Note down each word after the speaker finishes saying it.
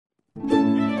You're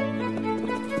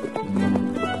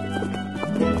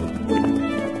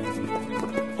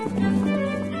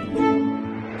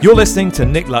listening to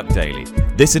Nick Luck Daily.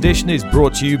 This edition is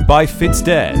brought to you by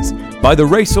FitzDares, by the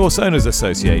Racehorse Owners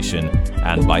Association,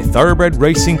 and by Thoroughbred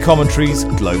Racing Commentary's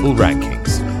Global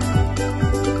Rankings.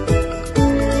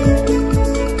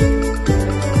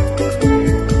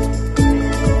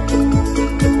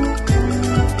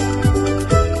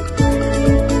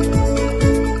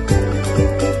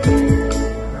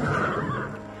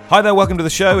 Hi there, welcome to the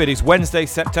show. It is Wednesday,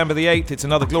 September the 8th. It's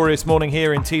another glorious morning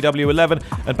here in TW11,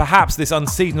 and perhaps this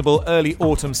unseasonable early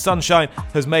autumn sunshine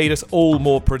has made us all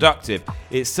more productive.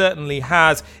 It certainly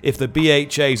has, if the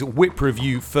BHA's whip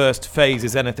review first phase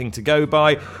is anything to go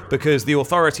by, because the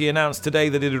authority announced today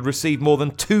that it had received more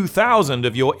than 2,000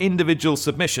 of your individual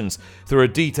submissions through a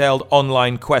detailed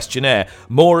online questionnaire.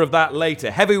 More of that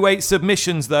later. Heavyweight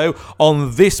submissions, though,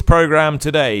 on this programme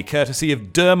today, courtesy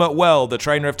of Dermot Weld, the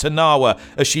trainer of Tanawa,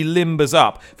 as she limbers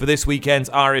up for this weekend's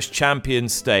Irish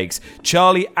Champions Stakes.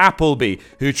 Charlie Appleby,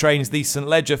 who trains the St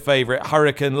Leger favourite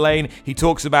Hurricane Lane, he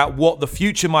talks about what the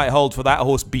future might hold for that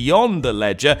horse beyond the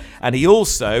Leger, and he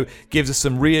also gives us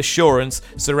some reassurance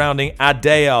surrounding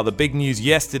Adayar. The big news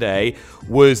yesterday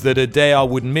was that Adayar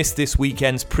would miss this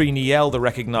weekend's Prix Niel, the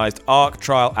recognised Arc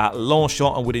trial at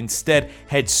Longchamp, and would instead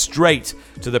head straight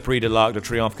to the Prix de l'Arc de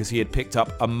Triomphe because he had picked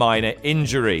up a minor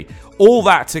injury. All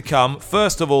that to come.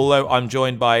 First of all, though, I'm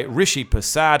joined by Rishi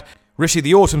Persad. Rishi,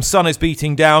 the autumn sun is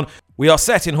beating down. We are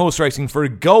set in horse racing for a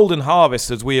golden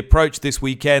harvest as we approach this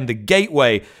weekend, the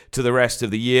gateway to the rest of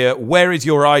the year. Where is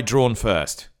your eye drawn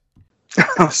first?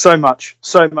 So much.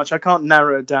 I can't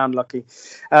narrow it down, Lucky.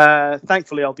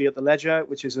 Thankfully, I'll be at the Leger,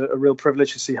 which is a real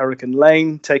privilege to see Hurricane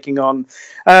Lane taking on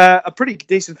a pretty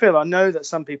decent field. I know that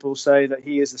some people say that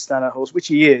he is the standout horse, which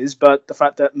he is, but the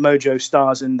fact that Mojo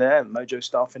Star's in there, Mojo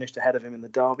Star finished ahead of him in the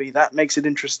Derby, that makes it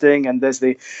interesting. And there's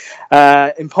the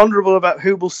imponderable about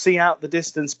who will see out the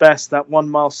distance best. That 1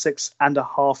 mile,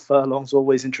 6.5 furlongs,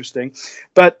 always interesting.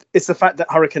 But it's the fact that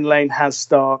Hurricane Lane has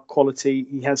star quality,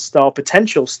 he has star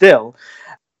potential still.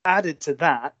 Added to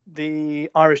that, the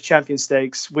Irish Champion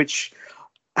Stakes, which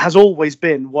has always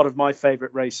been one of my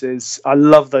favourite races. I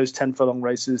love those 10 furlong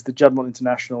races, the Juddmonte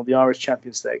International, the Irish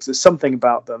Champion Stakes. There's something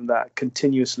about them that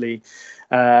continuously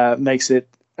makes it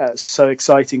so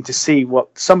exciting to see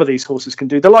what some of these horses can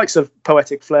do. The likes of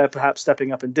Poetic Flare perhaps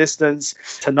stepping up in distance,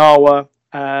 Tanawa,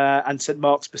 and St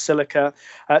Mark's Basilica.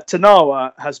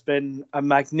 Tanawa has been a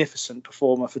magnificent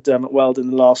performer for Dermot Weld in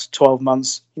the last 12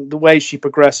 months, the way she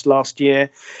progressed last year.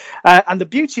 And the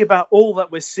beauty about all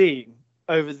that we're seeing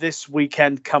over this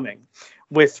weekend coming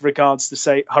with regards to,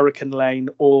 say, Hurricane Lane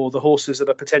or the horses that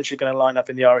are potentially going to line up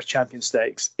in the Irish Champion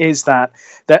Stakes is that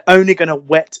they're only going to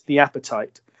whet the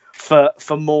appetite for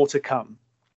more to come.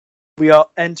 We are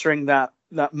entering that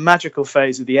magical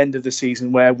phase at the end of the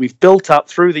season where we've built up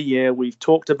through the year, we've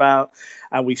talked about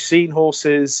and we've seen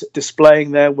horses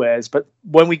displaying their wares. But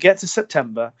when we get to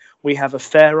September, we have a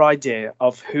fair idea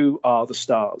of who are the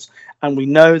stars. And we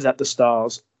know that the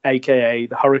stars, aka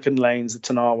the Hurricane Lanes, the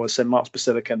Tanawa, St Mark's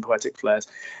Basilica and Poetic Flares,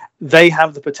 they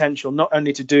have the potential not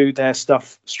only to do their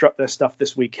stuff, strut their stuff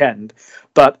this weekend,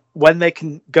 but when they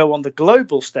can go on the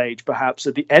global stage, perhaps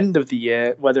at the end of the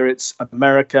year, whether it's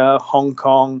America, Hong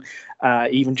Kong,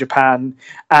 even Japan.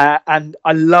 And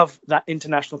I love that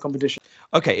international competition.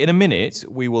 Okay, in a minute,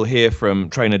 we will hear from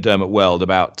trainer Dermot Weld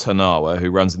about Tanawa, who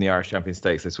runs in the Irish Champion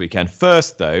Stakes this weekend.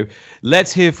 First, though,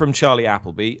 let's hear from Charlie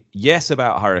Appleby, yes,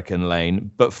 about Hurricane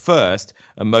Lane, but first,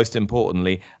 and most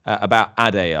importantly, about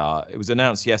Adayar. It was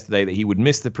announced yesterday that he would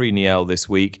miss the Prix Niel this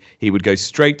week. He would go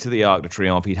straight to the Arc de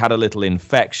Triomphe. He'd had a little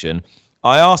infection.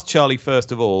 I asked Charlie,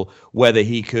 first of all, whether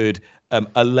he could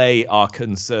allay our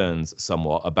concerns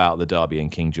somewhat about the Derby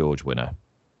and King George winner.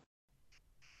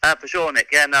 For sure, Nick.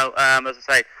 Yeah, no. As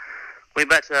I say, we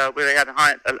had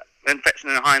an infection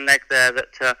in the hind leg there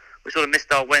that we sort of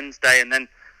missed our Wednesday and then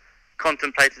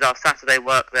contemplated our Saturday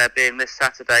work there being this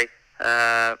Saturday,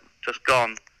 just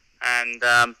gone. And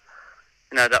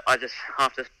that I just,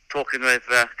 after talking with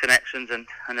connections and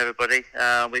everybody,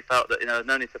 we felt that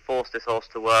no need to force this horse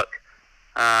to work,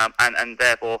 and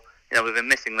therefore. We've been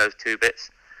missing those two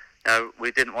bits.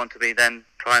 We didn't want to be then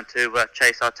trying to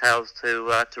chase our tails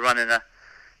to run in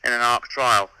an ARC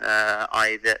trial,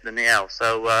 i.e. the Niel.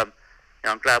 So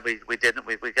I'm glad we didn't.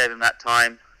 We gave him that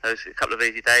time, those couple of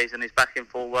easy days, and he's back in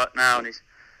full work now. And he's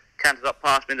cantered up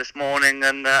past me this morning,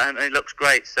 and he looks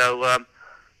great. So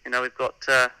we've got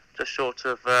just short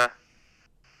of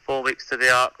 4 weeks to the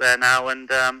ARC there now, and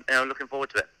looking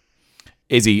forward to it.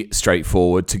 Is he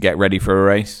straightforward to get ready for a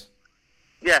race?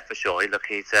 Yeah, for sure. Look,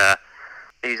 he's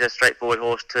he's a straightforward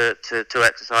horse to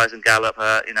exercise and gallop.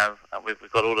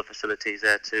 We've got all the facilities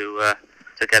there to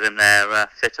get him there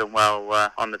fit and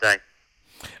well on the day.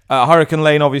 Hurricane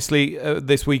Lane, obviously,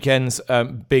 this weekend's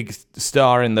big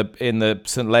star in the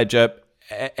St. Leger.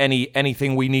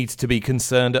 Anything we need to be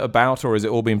concerned about, or has it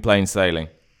all been plain sailing?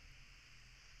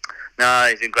 No,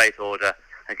 he's in great order.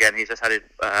 Again, he's just had his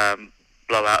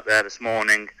blowout there this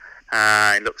morning.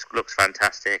 He looks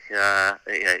fantastic.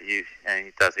 He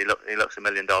does. He looks $1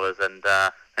 million,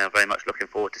 and very much looking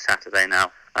forward to Saturday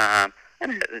now. And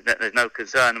there's no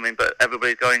concern. I mean, but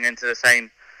everybody's going into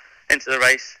the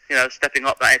race. Stepping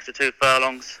up that extra 2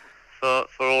 furlongs for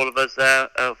all of us there,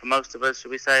 for most of us,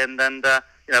 should we say? And then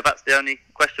that's the only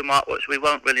question mark which we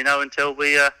won't really know until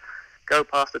we go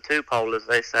past the 2 pole, as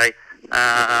they say.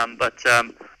 But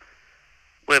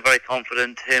we're very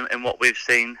confident in what we've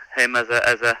seen him as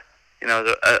a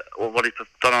or what he's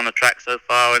done on the track so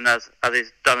far, and as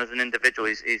he's done as an individual.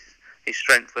 He's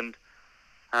strengthened.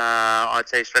 I'd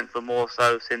say strengthened more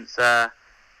so since the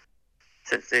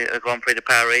Grand Prix de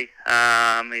Paris.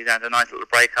 He's had a nice little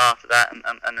break after that,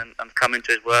 and come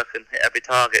into his work and hit every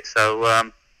target. So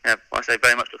I say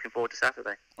very much looking forward to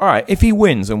Saturday. All right, if he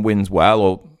wins and wins well,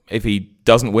 or if he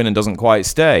doesn't win and doesn't quite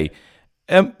stay,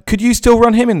 could you still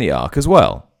run him in the Arc as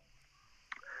well?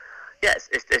 Yes,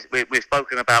 we've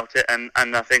spoken about it, and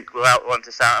I think without wanting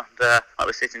to sound like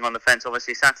we're sitting on the fence,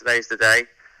 obviously Saturday's the day,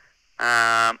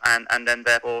 and then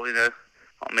therefore, not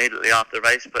immediately after the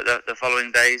race, but the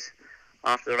following days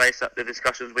after the race, the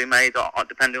discussions we made are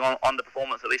depending on the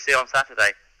performance that we see on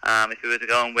Saturday. If we were to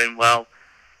go and win well,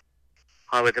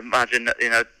 I would imagine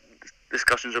that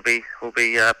discussions will be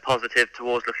positive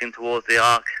looking towards the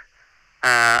Arc,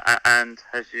 and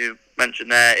as you mentioned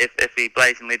there, if he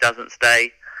blatantly doesn't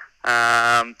stay,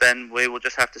 then we will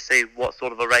just have to see what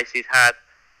sort of a race he's had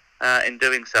in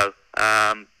doing so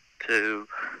to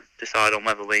decide on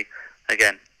whether we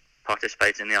again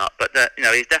participate in the Arc. But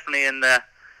he's definitely in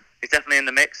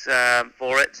the mix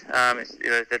for it.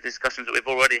 It's the discussions that we've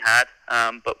already had,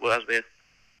 but as we've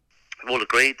all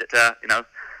agreed that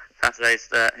Saturday's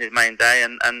his main day,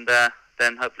 and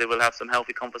then hopefully we'll have some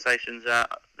healthy conversations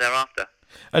thereafter.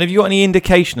 And have you got any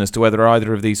indication as to whether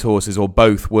either of these horses or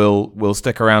both will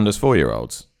stick around as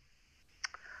 4-year-olds?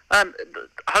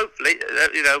 Hopefully,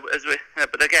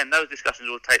 but again, those discussions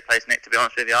will take place, Nick, to be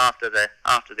honest with you, after the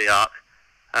Arc.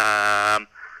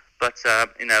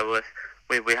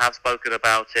 We have spoken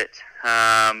about it.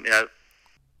 I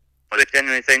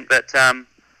genuinely think that I'm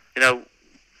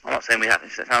not saying we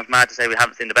haven't. It sounds mad to say we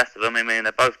haven't seen the best of them. I mean,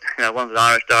 they're both, one's an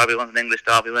Irish Derby, one's an English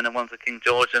Derby winner, one's a King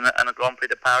George and a Grand Prix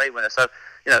de Paris winner. So,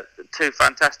 2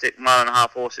 fantastic 1.5-mile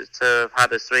horses to have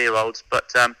had as 3-year-olds.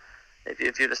 But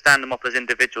if you stand them up as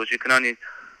individuals, you can only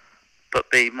but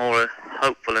be more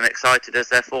hopeful and excited as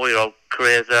their 4-year-old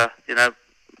careers are,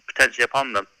 potentially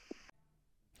upon them.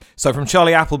 So from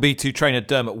Charlie Appleby to trainer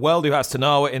Dermot Weld, who has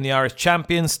Tanawa in the Irish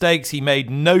Champion Stakes, he made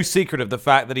no secret of the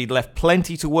fact that he'd left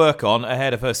plenty to work on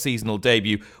ahead of her seasonal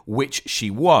debut, which she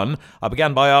won. I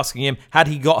began by asking him, had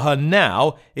he got her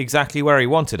now exactly where he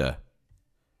wanted her?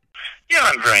 Yeah,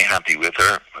 I'm very happy with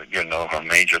her. Her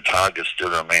major target still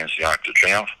remains the Arc de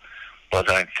Triomphe, but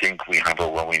I think we have her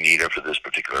where we need her for this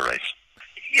particular race.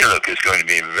 It's going to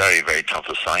be a very, very tough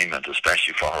assignment,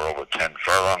 especially for her over 10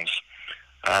 furlongs.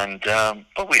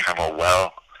 But we have her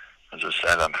well. As I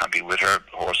said, I'm happy with her.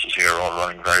 The horses here are all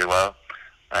running very well,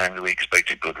 and we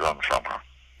expect a good run from her.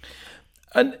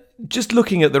 And just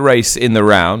looking at the race in the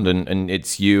round, and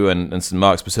it's you and St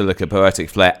Mark's Basilica, Poetic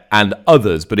Flare, and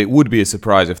others, but it would be a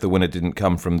surprise if the winner didn't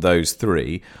come from those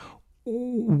 3.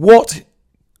 What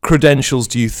credentials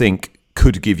do you think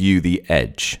could give you the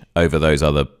edge over those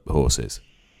other horses?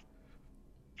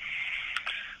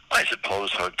 I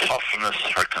suppose her toughness,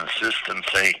 her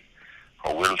consistency,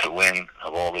 her will to win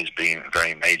have always been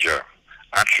very major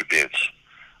attributes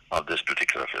of this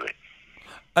particular filly.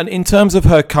 And in terms of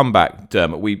her comeback,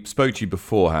 Dermot, we spoke to you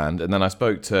beforehand, and then I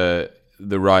spoke to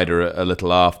the rider a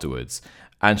little afterwards,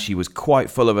 and she was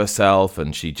quite full of herself,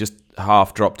 and she just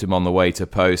half dropped him on the way to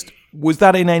post. Was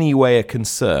that in any way a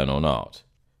concern or not?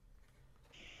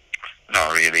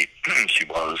 Not really. She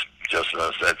was, just as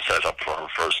I said, set up for her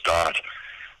first start.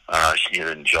 She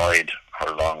had enjoyed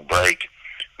her long break.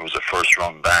 It was a first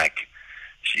run back.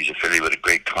 She's a filly with a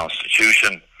great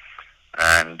constitution,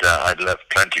 and I'd left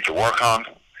plenty to work on.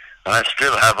 And I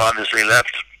still have obviously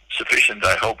left sufficient,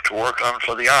 I hope, to work on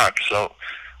for the Arc. So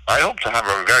I hope to have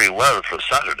her very well for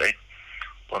Saturday.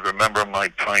 But remember, my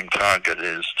prime target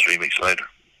is 3 weeks later.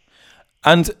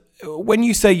 And when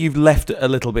you say you've left a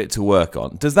little bit to work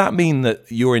on, does that mean that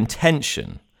your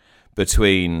intention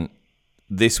between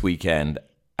this weekend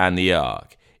and the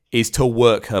Arc is to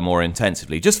work her more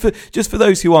intensively. Just for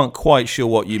those who aren't quite sure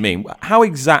what you mean, how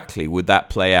exactly would that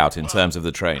play out in terms of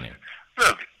the training?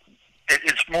 Look,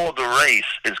 it's more the race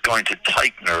is going to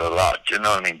tighten her a lot. You know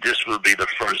what I mean? This will be the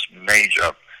first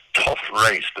major tough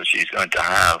race that she's going to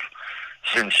have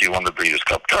since she won the Breeders'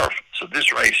 Cup Turf. So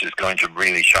this race is going to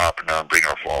really sharpen her and bring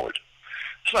her forward.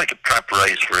 It's like a prep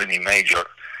race for any major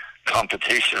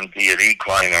competition, be it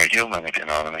equine or human, if you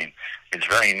know what I mean. It's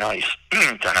very nice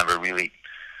to have a really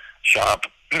sharp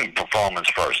performance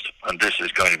first, and this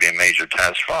is going to be a major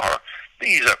test for her.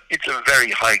 It's a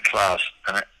very high class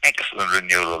and an excellent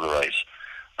renewal of the race,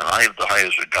 and I have the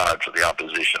highest regard for the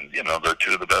opposition. You know, they're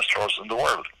two of the best horses in the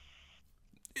world.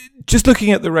 Just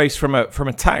looking at the race from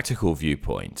a tactical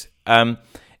viewpoint,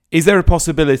 is there a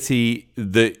possibility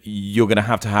that you're going to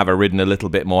have her ridden a little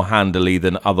bit more handily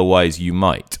than otherwise you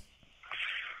might?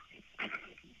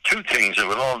 Two things. It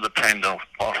will all depend on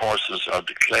what horses are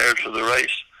declared for the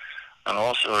race, and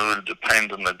also it will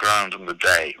depend on the ground and the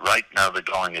day. Right now the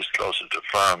going is closer to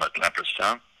firm at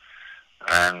Leopardstown,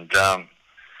 and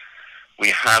we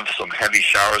have some heavy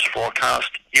showers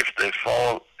forecast. If they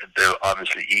fall, they'll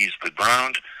obviously ease the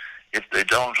ground. If they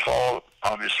don't fall,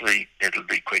 obviously it'll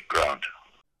be quick ground.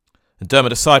 And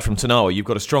Dermot, aside from Tanawa, you've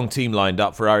got a strong team lined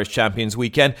up for Irish Champions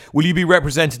Weekend. Will you be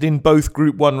represented in both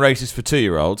Group 1 races for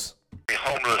 2-year-olds? The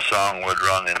Homeless Song would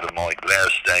run in the Moy Clare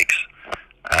Stakes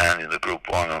and in the Group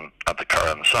 1 at the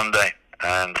Curragh on Sunday.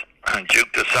 And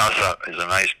Duke de Sasa is a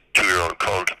nice 2-year-old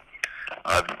colt.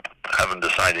 I haven't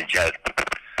decided yet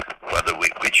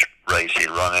which race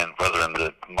he'll run in, whether in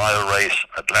the mile race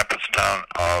at Leopardstown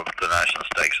or the National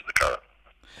Stakes at the Curragh.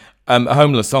 A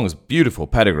Homeless Song is beautiful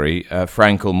pedigree.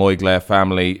 Frankel, Moyglare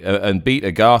family, and beat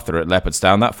Agartha at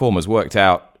Leopardstown. That form has worked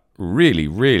out really,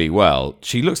 really well.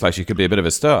 She looks like she could be a bit of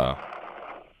a star.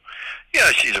 Yeah,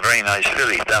 she's a very nice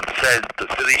filly. That said, the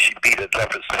filly she beat at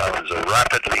Leopardstown is a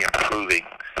rapidly improving,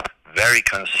 very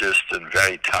consistent,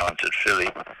 very talented filly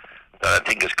that I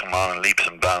think has come on in leaps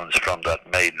and bounds from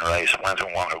that maiden race. Went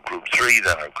and won her Group 3,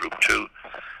 then her Group 2,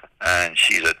 and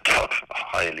she's a tough,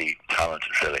 highly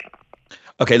talented filly.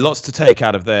 Okay, lots to take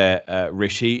out of there,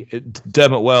 Rishi.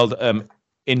 Dermot Weld,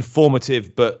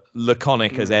 informative but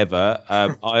laconic as ever.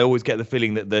 I always get the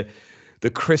feeling that the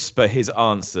crisper his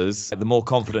answers, the more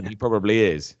confident he probably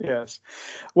is. Yes.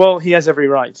 Well, he has every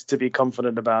right to be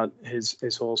confident about his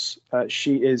horse.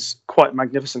 She is quite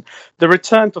magnificent. The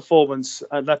return performance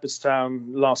at Leopardstown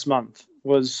last month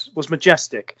was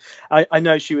majestic. I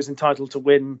know she was entitled to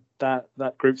win that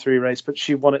Group 3 race, but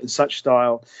she won it in such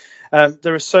style.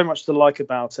 There is so much to like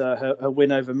about her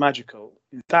win over Magical.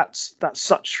 That's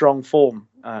such strong form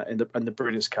in the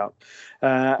Breeders' Cup,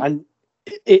 and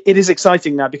it is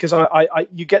exciting now because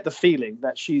you get the feeling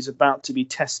that she's about to be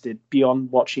tested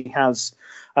beyond what she has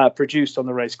produced on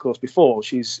the racecourse before.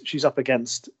 She's up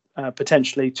against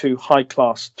potentially two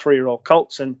high-class 3-year-old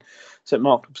colts and St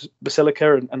Mark's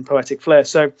Basilica and Poetic Flare.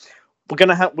 So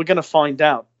we're gonna find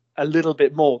out a little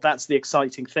bit more. That's the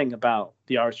exciting thing about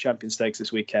the Irish Champion Stakes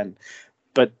this weekend.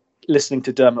 But listening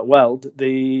to Dermot Weld,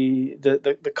 the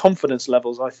confidence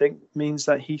levels, I think, means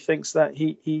that he thinks that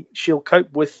she'll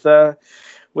cope with a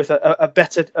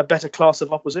better class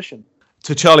of opposition.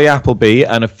 To Charlie Appleby,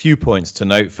 and a few points to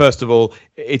note. First of all,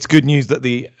 it's good news that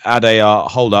the Adayar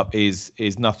hold-up is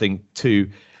nothing too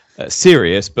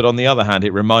serious, but on the other hand,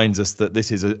 it reminds us that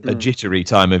this is a jittery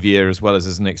time of year as well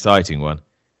as an exciting one.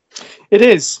 It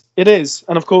is,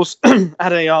 and of course,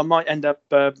 Adayar might end up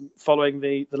following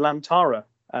the Lantara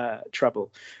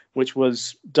treble, which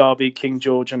was Derby, King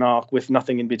George, and Arc with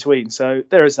nothing in between. So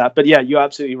there is that. But yeah, you're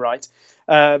absolutely right.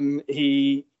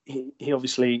 He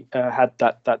obviously had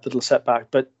that little setback,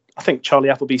 but I think Charlie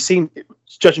Appleby,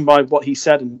 judging by what he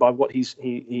said and by what he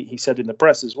said in the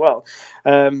press as well,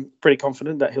 pretty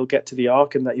confident that he'll get to the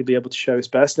Arc and that he'll be able to show his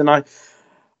best. And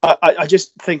I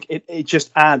just think it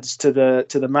just adds to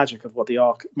the magic of what the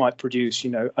Arc might produce.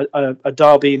 You know, a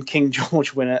Derby and King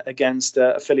George winner against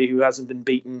a filly who hasn't been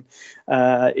beaten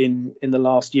in the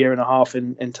last year and a half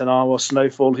in Tanawa,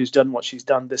 Snowfall, who's done what she's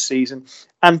done this season,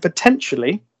 and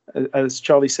potentially, as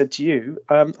Charlie said to you,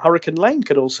 Hurricane Lane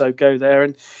could also go there,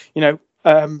 and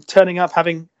turning up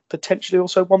having potentially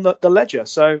also won the Ledger.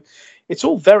 So it's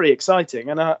all very exciting,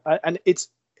 and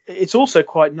it's also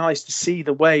quite nice to see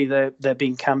the way they're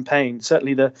being campaigned.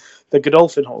 Certainly the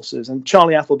Godolphin horses, and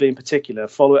Charlie Appleby in particular,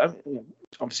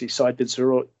 obviously Said bin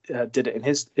Suroor did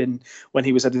it when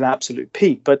he was at his absolute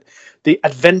peak. But the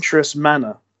adventurous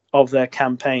manner of their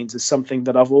campaigns is something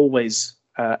that I've always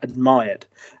admired,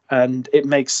 and it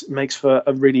makes for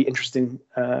a really interesting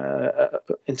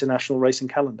international racing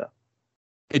calendar.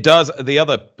 It does. The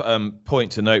other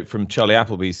point to note from Charlie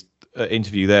Appleby's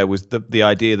interview there was the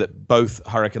idea that both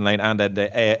Hurricane Lane and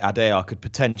Adayar could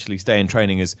potentially stay in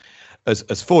training as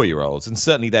 4-year-olds, and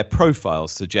certainly their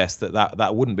profiles suggest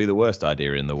that wouldn't be the worst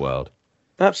idea in the world.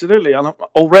 Absolutely. And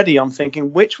I'm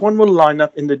thinking which one will line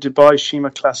up in the Dubai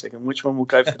Shima Classic and which one will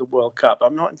go for the World Cup.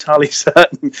 I'm not entirely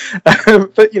certain,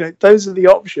 but those are the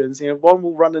options. One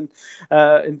will run in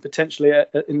potentially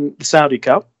in the Saudi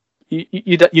Cup.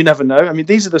 You never know. I mean,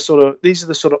 these are the sort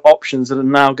of options that are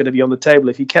now going to be on the table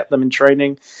if you kept them in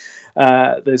training.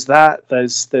 There's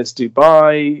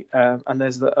Dubai, and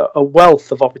there's a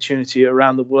wealth of opportunity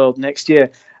around the world next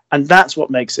year, and that's what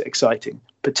makes it exciting.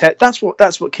 That's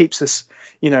what keeps us,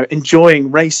 enjoying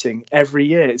racing every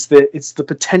year. It's the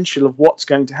potential of what's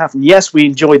going to happen. Yes, we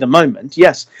enjoy the moment.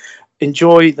 Yes,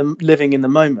 enjoy living in the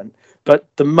moment. But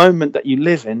the moment that you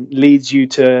live in leads you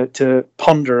to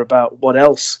ponder about what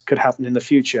else could happen in the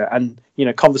future. And,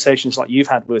 conversations like you've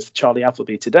had with Charlie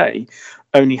Appleby today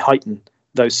only heighten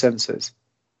those senses.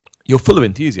 You're full of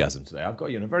enthusiasm today. I've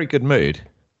got you in a very good mood.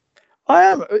 I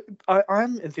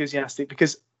am enthusiastic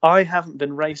because I haven't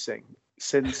been racing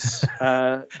since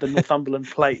the Northumberland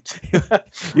Plate.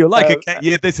 You're like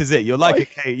this is it. You're like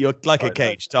a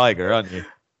caged tiger, aren't you?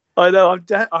 I know.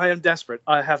 I am desperate.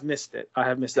 I have missed it.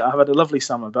 I've had a lovely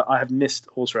summer, but I have missed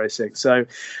horse racing. So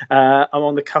I'm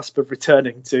on the cusp of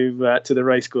returning to the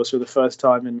racecourse for the first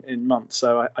time in months.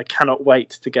 So I cannot wait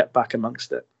to get back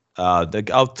amongst it.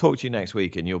 I'll talk to you next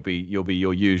week, and you'll be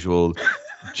your usual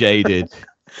jaded.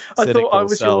 I thought I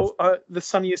was the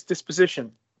sunniest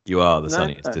disposition. You are the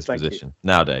sunniest disposition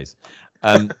nowadays.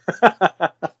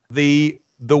 The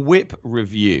whip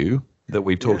review that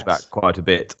we've talked about quite a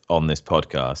bit on this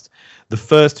podcast, the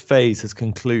first phase has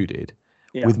concluded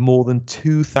with more than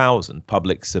 2,000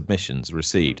 public submissions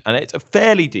received. And it's a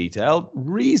fairly detailed,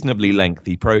 reasonably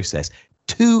lengthy process.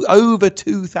 Over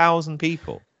 2,000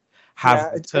 people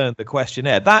have returned the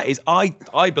questionnaire. That is,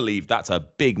 I believe that's a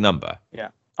big number. Yeah,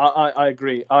 I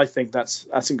agree. I think that's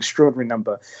an extraordinary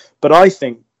number. But I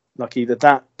think, Lucky,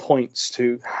 that points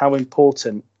to how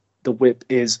important the whip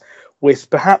is with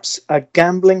perhaps a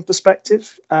gambling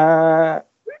perspective at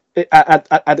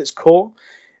its core.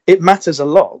 It matters a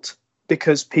lot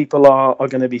because people are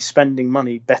going to be spending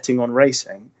money betting on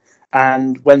racing.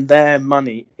 And when their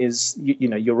money is,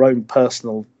 your own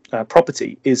personal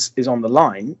property is on the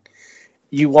line,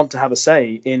 you want to have a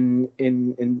say in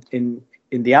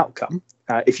the outcome.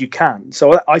 If you can.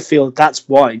 So I feel that's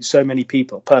why so many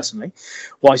people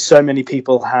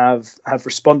have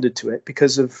responded to it,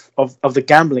 because of the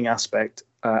gambling aspect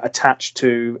attached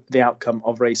to the outcome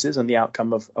of races and the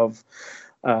outcome of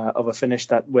a finish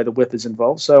where the whip is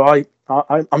involved. So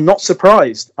I'm not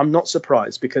surprised.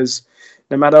 Because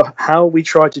no matter how we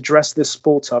try to dress this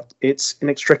sport up, it's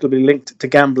inextricably linked to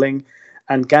gambling,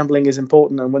 and gambling is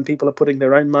important. And when people are putting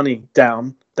their own money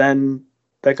down, then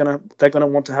they're gonna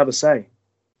want to have a say.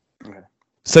 Okay.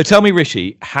 So tell me,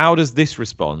 Rishi, how does this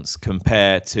response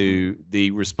compare to the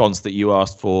response that you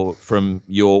asked for from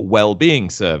your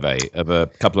well-being survey of a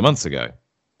couple of months ago?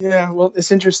 Yeah, well,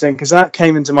 it's interesting because that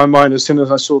came into my mind as soon as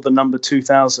I saw the number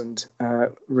 2,000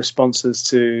 responses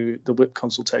to the whip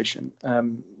consultation.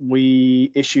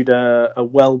 We issued a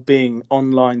well-being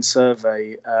online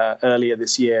survey earlier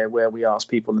this year where we asked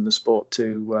people in the sport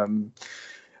to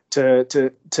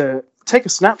take a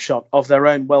snapshot of their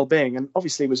own well-being, and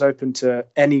obviously it was open to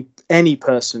any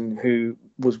person who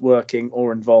was working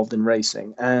or involved in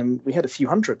racing, and we had a few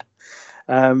hundred.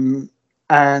 And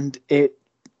it,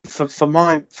 for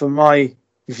my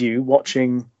view,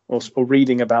 watching or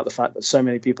reading about the fact that so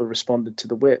many people responded to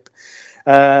the whip,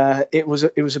 it was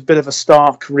a bit of a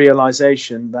stark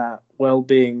realization that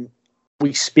well-being,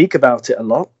 we speak about it a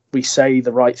lot. We say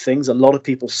the right things. A lot of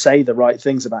people say the right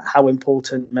things about how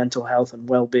important mental health and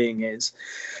well-being is.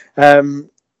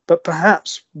 But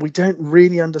perhaps we don't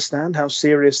really understand how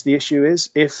serious the issue is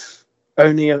if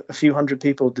only a few hundred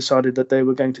people decided that they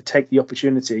were going to take the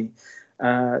opportunity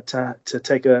to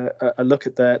take a look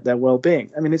at their well-being.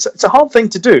 I mean, it's a hard thing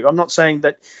to do. I'm not saying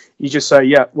that you just say,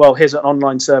 yeah, well, here's an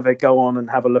online survey, go on and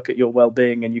have a look at your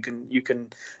well-being and you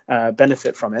can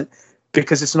benefit from it,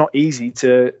 because it's not easy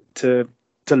to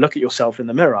look at yourself in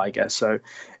the mirror, I guess. So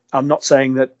I'm not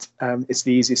saying that it's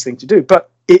the easiest thing to do, but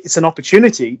it's an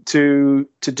opportunity to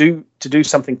do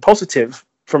something positive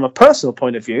from a personal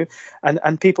point of view,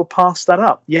 and people pass that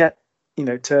up. Yet,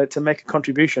 to make a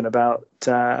contribution about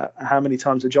how many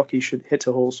times a jockey should hit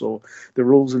a horse or the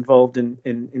rules involved in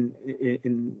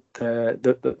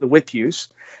the whip use,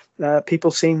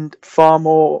 people seemed far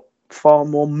more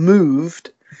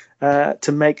moved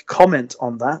to make comment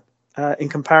on that. In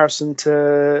comparison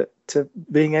to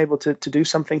being able to do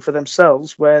something for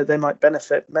themselves where they might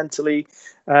benefit mentally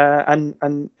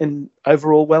and in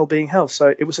overall well-being health.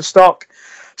 So it was a stark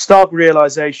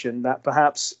realization that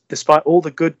perhaps despite all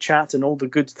the good chat and all the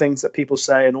good things that people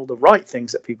say and all the right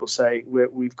things that people say,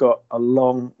 we've got a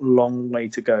long way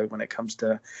to go when it comes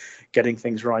to getting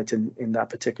things right in that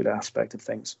particular aspect of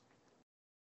things.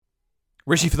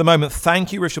 Rishi, for the moment,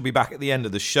 thank you. Rishi will be back at the end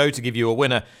of the show to give you a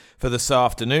winner for this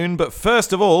afternoon. But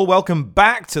first of all, welcome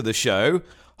back to the show,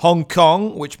 Hong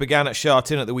Kong, which began at Sha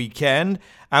Tin at the weekend.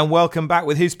 And welcome back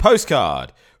with his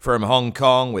postcard from Hong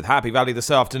Kong with Happy Valley this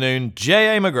afternoon,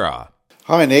 J.A. McGrath.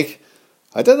 Hi, Nick.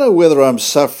 I don't know whether I'm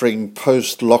suffering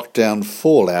post-lockdown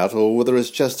fallout or whether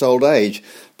it's just old age,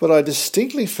 but I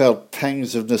distinctly felt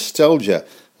pangs of nostalgia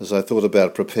as I thought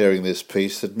about preparing this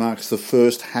piece that marks the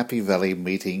first Happy Valley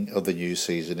meeting of the new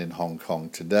season in Hong Kong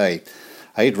today.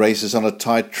 8 races on a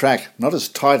tight track, not as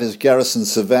tight as Garrison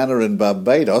Savannah in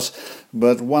Barbados,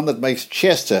 but one that makes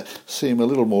Chester seem a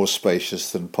little more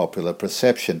spacious than popular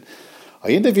perception. I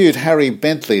interviewed Harry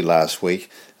Bentley last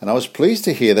week, and I was pleased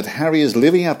to hear that Harry is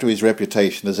living up to his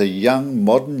reputation as a young,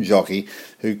 modern jockey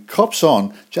who cops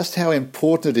on just how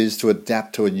important it is to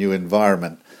adapt to a new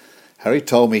environment. Harry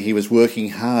told me he was working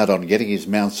hard on getting his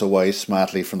mounts away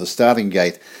smartly from the starting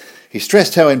gate. He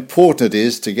stressed how important it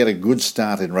is to get a good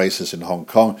start in races in Hong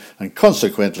Kong and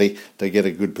consequently to get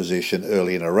a good position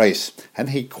early in a race.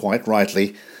 And he quite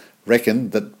rightly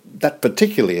reckoned that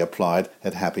particularly applied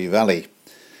at Happy Valley.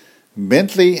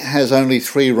 Bentley has only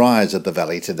 3 rides at the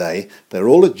Valley today. They're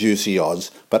all at juicy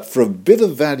odds, but for a bit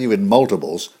of value in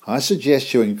multiples, I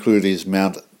suggest you include his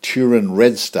mount Turin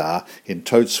Red Star in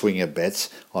Tote Swinger bets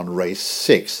on race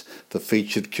 6, the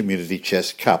featured Community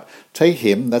Chess Cup. Take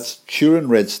him, that's Turin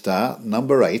Red Star,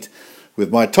 number 8,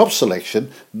 with my top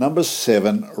selection, number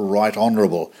 7, Right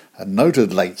Honourable, a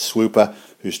noted late swooper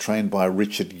who's trained by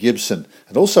Richard Gibson,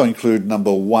 and also include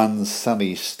number 1,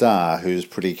 Sunny Star, who's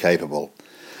pretty capable.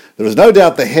 There is no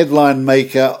doubt the headline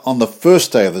maker on the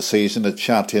first day of the season at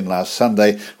Sha Tin last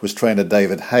Sunday was trainer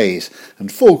David Hayes,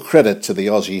 and full credit to the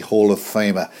Aussie Hall of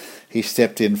Famer. He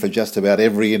stepped in for just about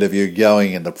every interview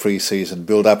going in the pre-season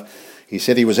build-up. He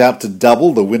said he was out to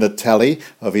double the winner tally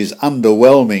of his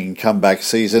underwhelming comeback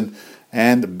season,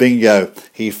 and bingo,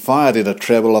 he fired in a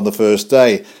treble on the first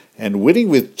day, and winning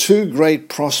with 2 great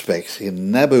prospects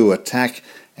in Naboo Attack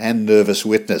and Nervous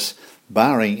Witness.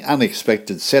 Barring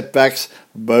unexpected setbacks,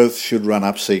 both should run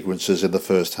up sequences in the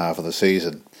first half of the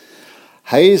season.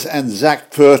 Hayes and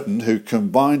Zach Purton, who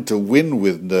combined to win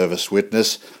with Nervous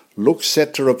Witness, look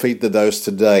set to repeat the dose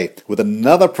today with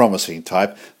another promising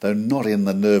type, though not in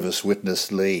the Nervous Witness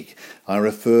League. I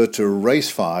refer to race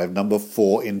 5, number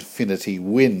 4, Infinity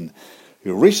Win,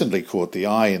 who recently caught the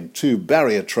eye in 2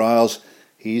 barrier trials.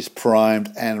 He's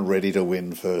primed and ready to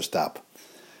win first up.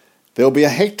 There'll be a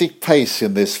hectic pace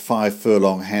in this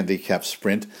 5-furlong handicap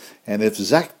sprint, and if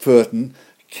Zach Purton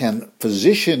can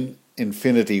position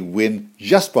Infinity Win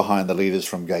just behind the leaders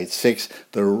from gate 6,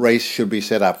 the race should be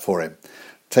set up for him.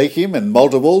 Take him in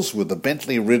multiples with the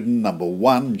Bentley-ridden number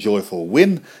 1, Joyful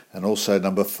Win, and also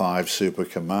number 5, Super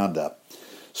Commander.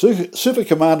 Super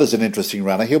Commander's an interesting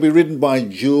runner. He'll be ridden by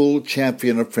dual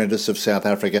champion apprentice of South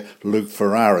Africa, Luke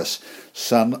Ferraris,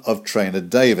 son of trainer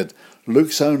David.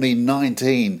 Luke's only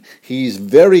 19. He's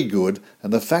very good,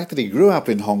 and the fact that he grew up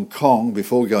in Hong Kong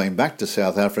before going back to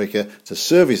South Africa to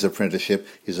serve his apprenticeship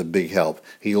is a big help.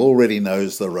 He already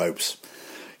knows the ropes.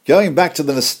 Going back to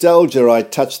the nostalgia I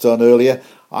touched on earlier,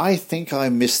 I think I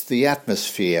missed the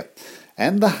atmosphere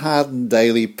and the hardened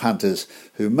daily punters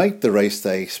who make the race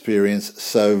day experience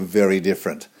so very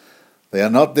different. They are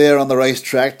not there on the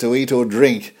racetrack to eat or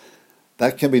drink.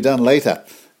 That can be done later.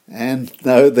 And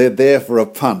no, they're there for a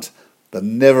punt. The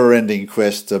never-ending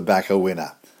quest to back a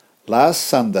winner. Last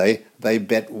Sunday, they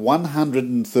bet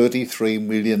 £133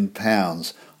 million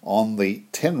on the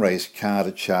 10-race card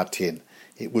at Sha Tin.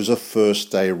 It was a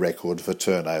first-day record for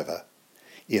turnover.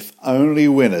 If only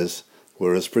winners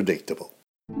were as predictable.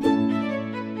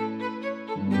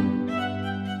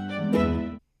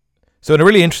 So in a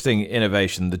really interesting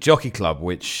innovation, the Jockey Club,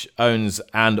 which owns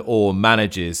and or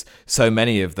manages so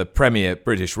many of the premier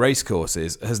British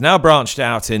racecourses, has now branched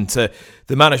out into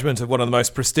the management of one of the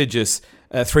most prestigious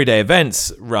 3-day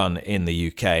events run in the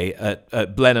UK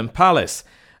at Blenheim Palace.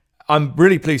 I'm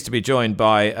really pleased to be joined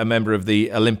by a member of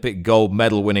the Olympic gold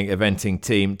medal winning eventing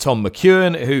team, Tom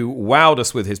McEwen, who wowed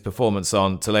us with his performance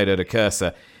on Toledo de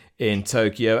Cursa in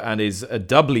Tokyo and is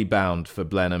doubly bound for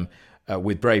Blenheim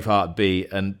with Braveheart B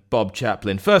and Bob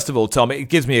Chaplin. First of all, Tom, it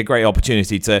gives me a great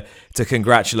opportunity to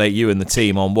congratulate you and the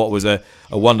team on what was a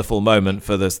wonderful moment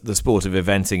for the sport of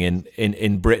eventing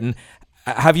in Britain.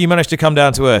 Have you managed to come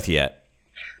down to earth yet?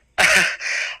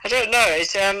 I don't know.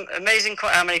 It's amazing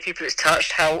quite how many people it's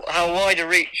touched, how wide a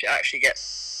reach it actually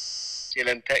gets the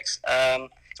Olympics.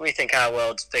 We think our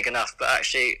world's big enough, but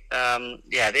actually,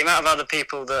 the amount of other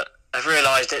people that have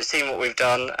realised it, seen what we've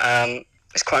done,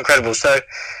 it's quite incredible. So,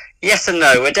 yes and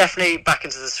no. We're definitely back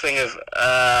into the swing of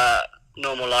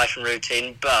normal life and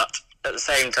routine, but at the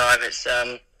same time, it's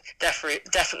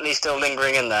definitely still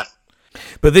lingering in there.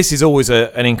 But this is always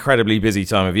an incredibly busy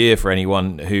time of year for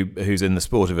anyone who's in the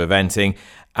sport of eventing,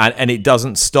 and it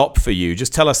doesn't stop for you.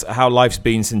 Just tell us how life's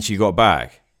been since you got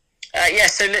back.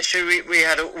 So literally we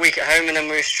had a week at home and then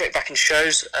we were straight back in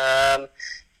shows.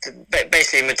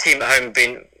 Basically, my team at home have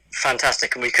been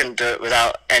fantastic, and we couldn't do it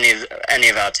without any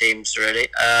of our teams really.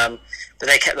 But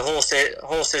they kept the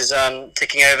horses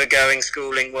ticking over, going,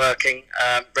 schooling, working,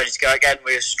 ready to go again.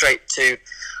 We were straight to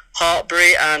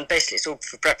Hartbury, and basically it's all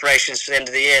for preparations for the end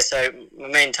of the year. So my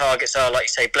main targets are, like you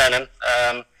say, Blenheim,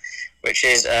 which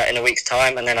is in a week's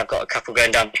time, and then I've got a couple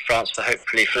going down to France for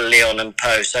Lyon and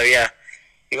Pau. So yeah,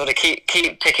 you've got to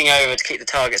keep ticking over to keep the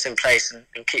targets in place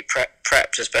and keep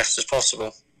prepped as best as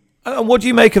possible. And what do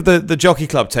you make of the Jockey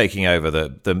Club taking over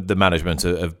the management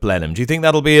of Blenheim? Do you think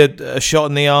that'll be a shot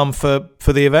in the arm for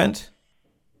the event?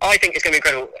 I think it's going to be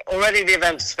incredible. Already the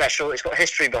event's special. It's got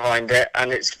history behind it,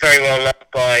 and it's very well loved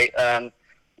by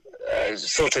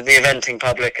sort of the eventing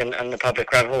public and the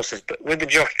public around horses. But with the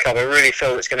Jockey Club, I really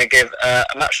feel it's going to give a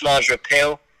much larger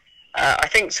appeal. I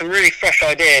think some really fresh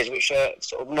ideas, which are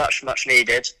sort of much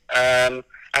needed. And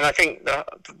I think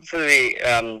for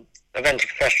the eventing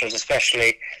professionals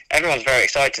especially, everyone's very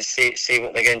excited to see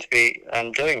what they're going to be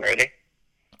doing, really.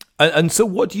 And so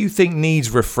what do you think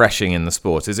needs refreshing in the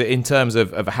sport? Is it in terms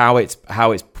of how it's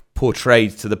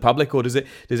portrayed to the public, or does it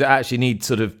actually need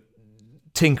sort of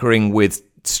tinkering with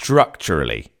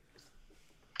structurally?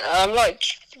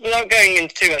 Without going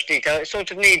into too much detail, it sort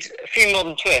of needs a few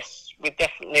modern twists. With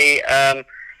definitely,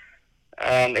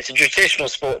 it's a traditional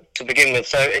sport to begin with,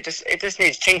 so it just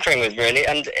needs tinkering with, really.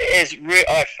 And it is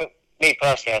for me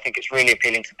personally, I think it's really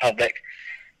appealing to the public.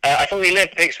 I thought the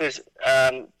Olympics was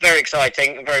very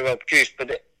exciting and very well produced,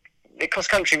 but the cross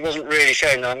country wasn't really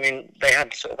shown. I mean, they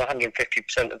had sort of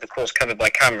 150% of the course covered by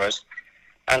cameras,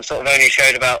 and sort of only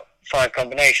showed about 5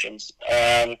 combinations.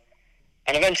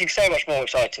 And eventing's so much more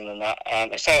exciting than that.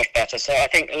 It's so much better. So I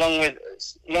think along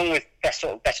with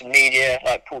better media,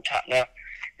 like Paul Tapner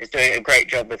is doing a great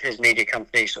job with his media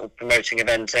company, sort of promoting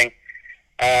eventing.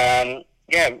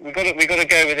 We've got to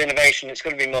go with innovation. It's got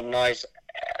to be modernised.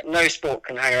 No sport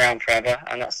can hang around forever,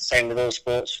 and that's the same with all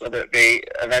sports, whether it be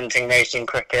eventing, racing,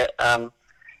 cricket.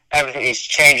 Everything needs to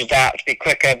change, adapt, be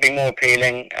quicker, be more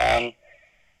appealing.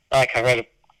 Like I read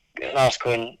an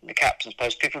article in the Captain's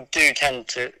Post, people do tend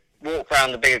to walk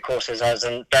around the bigger courses, as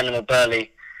in Blenheim or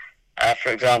Burley, for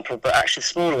example, but actually the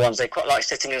smaller ones, they quite like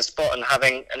sitting in a spot and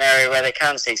having an area where they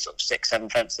can see sort of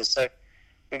 6-7 fences. So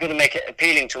we've got to make it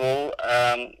appealing to all,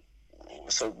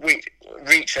 sort of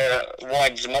reach a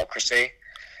wide democracy,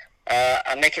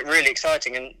 and make it really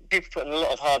exciting. And people put in a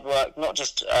lot of hard work, not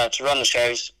just to run the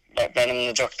shows like Blenheim and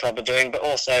the Jockey Club are doing, but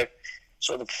also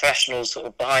sort of the professionals sort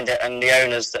of behind it and the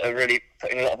owners that are really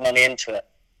putting a lot of money into it.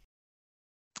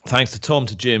 Thanks to Tom,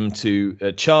 to Jim, to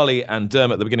Charlie and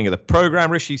Dermot at the beginning of the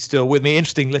programme. Rishi's still with me.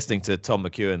 Interesting listening to Tom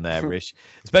McEwen there, Rish,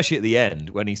 especially at the end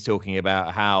when he's talking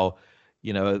about how,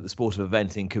 the sport of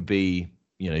eventing could be,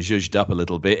 zhuzhed up a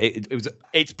little bit.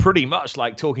 It's pretty much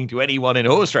like talking to anyone in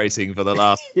horse racing for the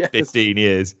last 15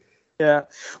 years. Yeah,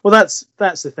 well, that's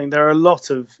the thing. There are a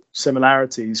lot of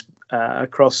similarities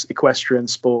across equestrian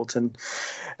sport, and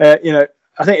I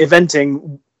think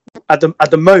eventing at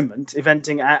the moment,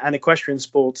 eventing and equestrian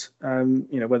sport,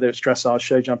 whether it's dressage,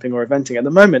 show jumping, or eventing, at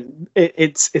the moment,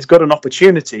 it's got an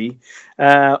opportunity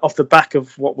off the back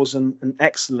of what was an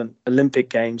excellent Olympic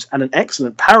Games and an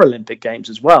excellent Paralympic Games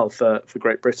as well for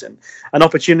Great Britain. An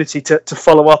opportunity to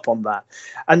follow up on that,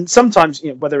 and sometimes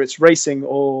whether it's racing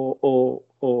or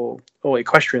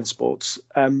equestrian sports,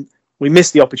 we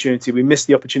miss the opportunity. We miss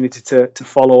the opportunity to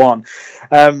follow on.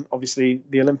 Obviously,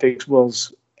 the Olympics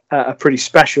was a pretty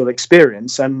special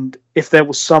experience, and if there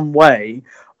was some way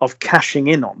of cashing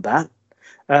in on that,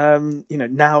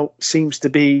 now seems to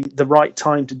be the right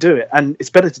time to do it, and it's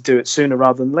better to do it sooner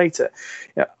rather than later.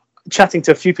 Chatting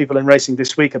to a few people in racing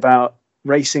this week about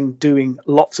racing doing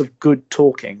lots of good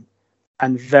talking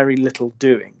and very little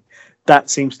doing. That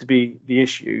seems to be the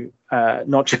issue,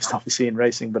 not just obviously in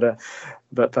racing,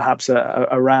 but perhaps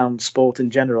around sport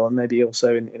in general, and maybe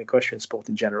also in equestrian sport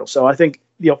in general. So I think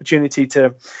the opportunity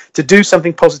to do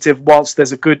something positive whilst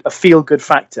there's a feel good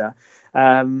factor,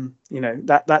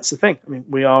 that's the thing. I mean,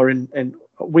 we are in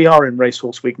we are in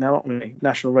Racehorse Week now, aren't we?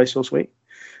 National Racehorse Week.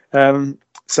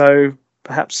 So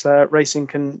perhaps racing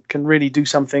can really do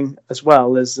something as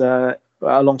well as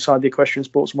alongside the equestrian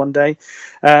sports one day.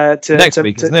 Next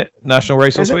week, isn't it? National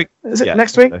Racehorse Week. Is it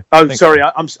next week? So. Oh, sorry,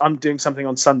 I'm doing something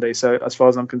on Sunday. So as far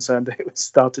as I'm concerned, it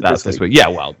started. That's this week. Yeah,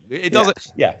 well, it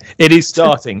doesn't. Yeah, it is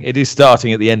starting. It is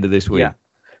starting at the end of this week. Yeah.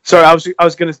 Sorry, I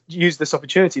was going to use this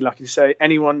opportunity, like you say,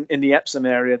 anyone in the Epsom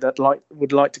area that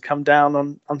would like to come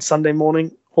down on Sunday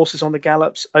morning. Horses on the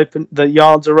gallops, open. The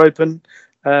yards are open.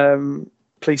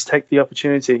 Please take the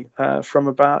opportunity from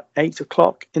about 8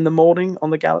 o'clock in the morning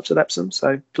on the gallops at Epsom.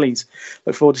 So please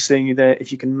look forward to seeing you there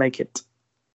if you can make it.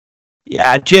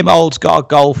 Yeah, Jim Old's got a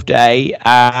golf day.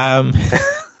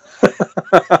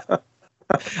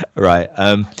 Right.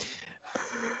 And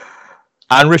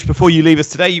Rich, before you leave us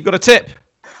today, you've got a tip.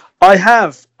 I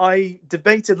have. I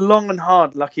debated long and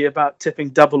hard, Lucky, about tipping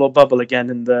double or bubble again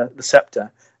in the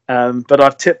Scepter. But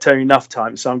I've tipped her enough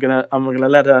times, so I'm gonna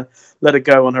let her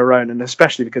go on her own, and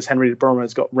especially because Henrietta Brommer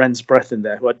has got Ren's Breath in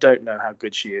there, who I don't know how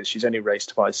good she is. She's only raced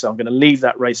twice, so I'm going to leave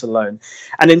that race alone.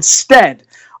 And instead,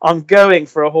 I'm going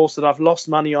for a horse that I've lost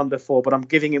money on before, but I'm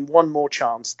giving him one more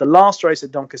chance. The last race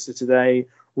at Doncaster today,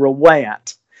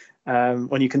 Rawayat.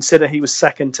 When you consider he was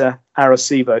second to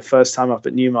Arecibo, first time up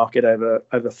at Newmarket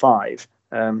over 5.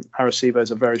 Arecibo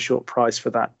is a very short price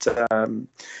for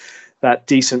that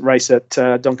decent race at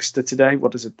Doncaster today.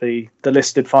 What is it? The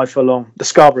listed 5 furlong, the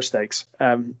Scarborough Stakes.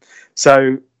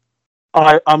 So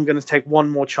I'm going to take one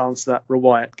more chance that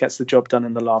Rawayat gets the job done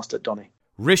in the last at Donny.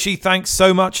 Rishi, thanks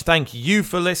so much. Thank you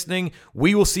for listening.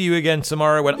 We will see you again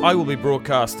tomorrow when I will be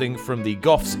broadcasting from the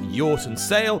Goffs Yorton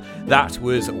Sale. That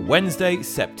was Wednesday,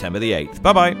 September the 8th.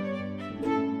 Bye-bye.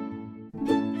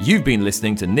 You've been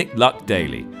listening to Nick Luck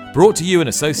Daily, brought to you in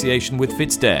association with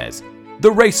FitzDares,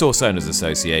 the Racehorse Owners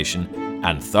Association,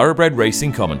 and Thoroughbred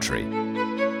Racing Commentary.